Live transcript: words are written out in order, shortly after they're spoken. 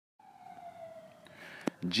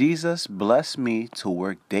Jesus, bless me to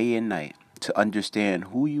work day and night, to understand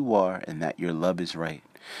who you are and that your love is right.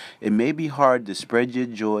 It may be hard to spread your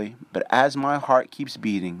joy, but as my heart keeps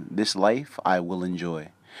beating, this life I will enjoy.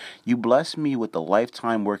 You bless me with the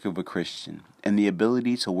lifetime work of a Christian and the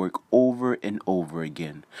ability to work over and over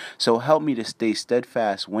again. So help me to stay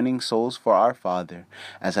steadfast, winning souls for our Father,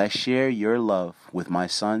 as I share your love with my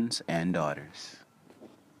sons and daughters.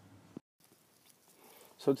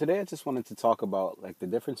 So today I just wanted to talk about the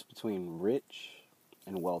difference between rich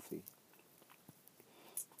and wealthy.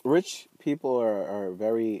 Rich people are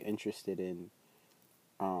very interested in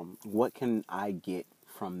what can I get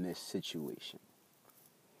from this situation.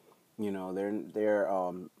 You know,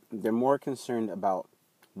 they're more concerned about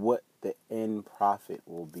what the end profit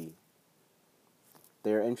will be.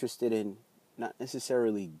 They're interested in not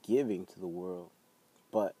necessarily giving to the world,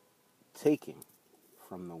 but taking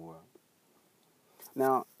from the world.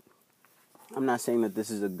 Now, I'm not saying that this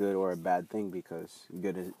is a good or a bad thing, because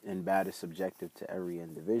good and bad is subjective to every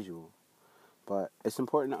individual. But it's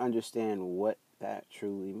important to understand what that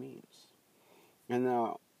truly means. And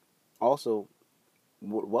now, also,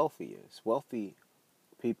 what wealthy is. Wealthy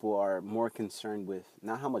people are more concerned with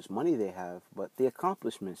not how much money they have, but the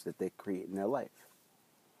accomplishments that they create in their life.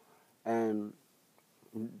 And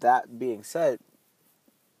that being said,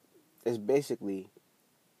 is basically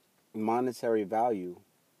monetary value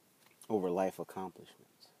over life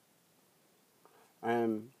accomplishments.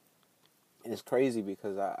 And it's crazy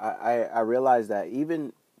because I realize that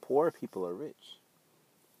even poor people are rich.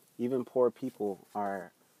 Even poor people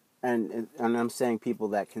are, and I'm saying people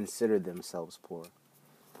that consider themselves poor.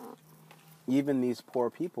 Even these poor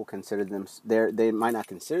people consider they might not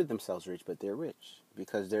consider themselves rich, but they're rich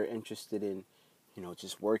because they're interested in,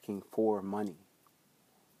 just working for money.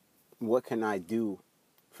 What can I do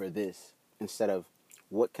for this instead of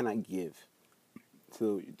what can I give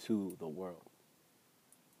to the world,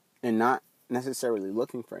 and not necessarily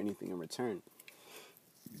looking for anything in return.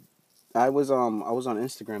 I was on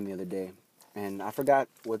Instagram the other day, and I forgot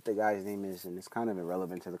what the guy's name is, and it's kind of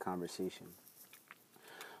irrelevant to the conversation.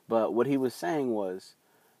 But what he was saying was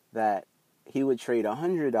that he would trade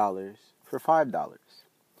 $100 for $5.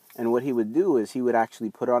 And what he would do is he would actually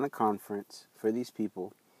put on a conference for these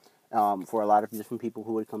people, for a lot of different people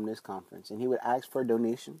who would come to this conference. And he would ask for a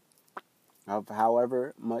donation of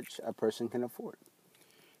however much a person can afford.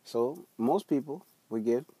 So most people would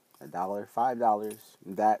give $1, $5,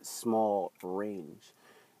 that small range.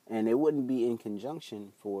 And it wouldn't be in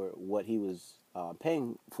conjunction for what he was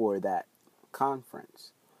paying for that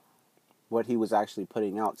conference, what he was actually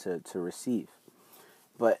putting out to receive.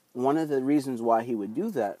 But one of the reasons why he would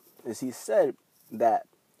do that is he said that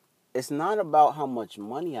it's not about how much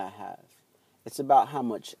money I have. It's about how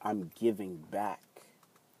much I'm giving back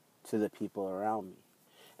to the people around me.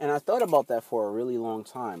 And I thought about that for a really long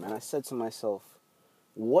time. And I said to myself,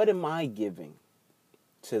 what am I giving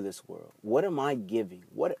to this world? What am I giving?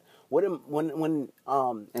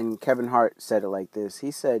 And Kevin Hart said it like this.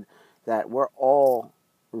 He said that we're all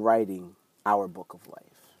writing our book of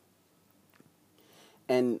life.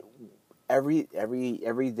 And every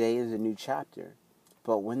day is a new chapter.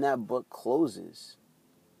 But when that book closes,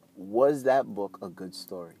 was that book a good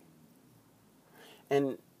story?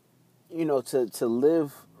 And to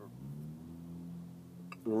live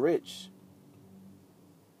rich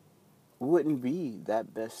wouldn't be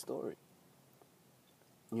that best story.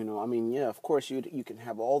 Yeah, of course you can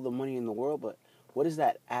have all the money in the world, but what does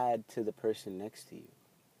that add to the person next to you?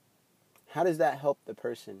 How does that help the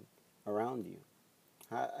person around you?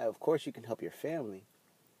 Of course you can help your family,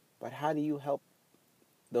 but how do you help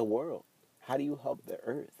the world? How do you help the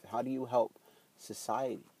earth? How do you help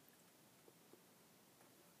society?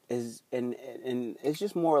 And it's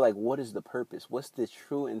just more like, what is the purpose? What's the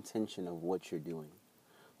true intention of what you're doing?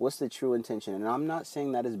 What's the true intention? And I'm not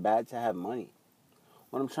saying that it's bad to have money.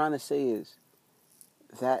 What I'm trying to say is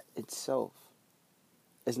that itself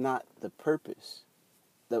is not the purpose.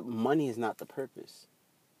 The money is not the purpose.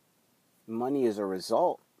 Money is a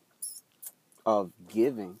result of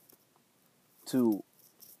giving to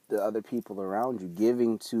the other people around you,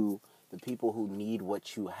 giving to the people who need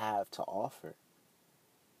what you have to offer.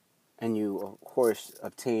 And you, of course,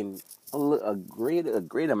 obtain a great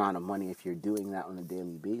amount of money if you're doing that on a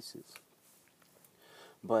daily basis.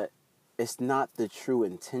 But it's not the true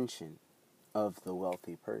intention of the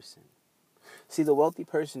wealthy person. See, the wealthy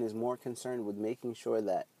person is more concerned with making sure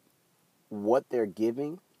that what they're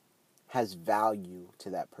giving has value to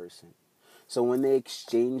that person. So when they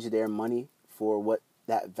exchange their money for what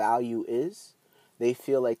that value is, they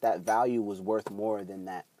feel like that value was worth more than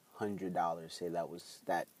that $100. Say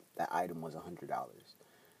that item was $100.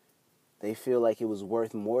 They feel like it was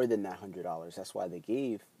worth more than that $100. That's why they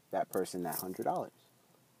gave that person that $100.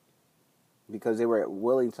 Because they were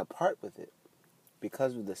willing to part with it.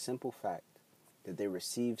 Because of the simple fact that they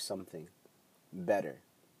received something better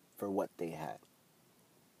for what they had.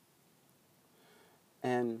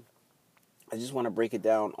 And I just want to break it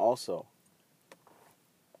down also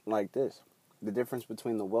like this. The difference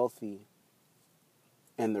between the wealthy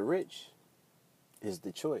and the rich is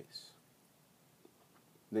the choice.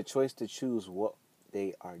 The choice to choose what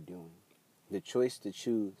they are doing. The choice to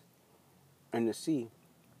choose and to see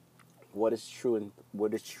what is true and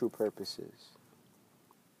what its true purpose is.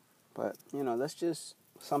 But, that's just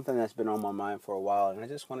something that's been on my mind for a while, and I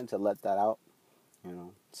just wanted to let that out.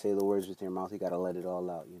 Say the words with your mouth, you gotta let it all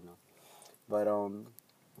out,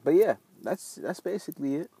 But yeah, that's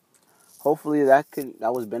basically it. Hopefully that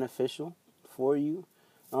was beneficial for you.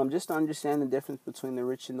 Just to understand the difference between the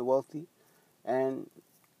rich and the wealthy. And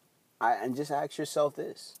just ask yourself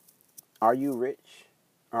this. Are you rich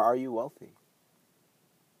or are you wealthy?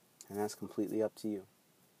 And that's completely up to you.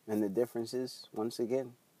 And the difference is, once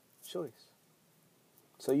again, choice.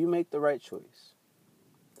 So you make the right choice.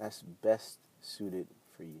 That's best suited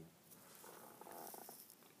for you.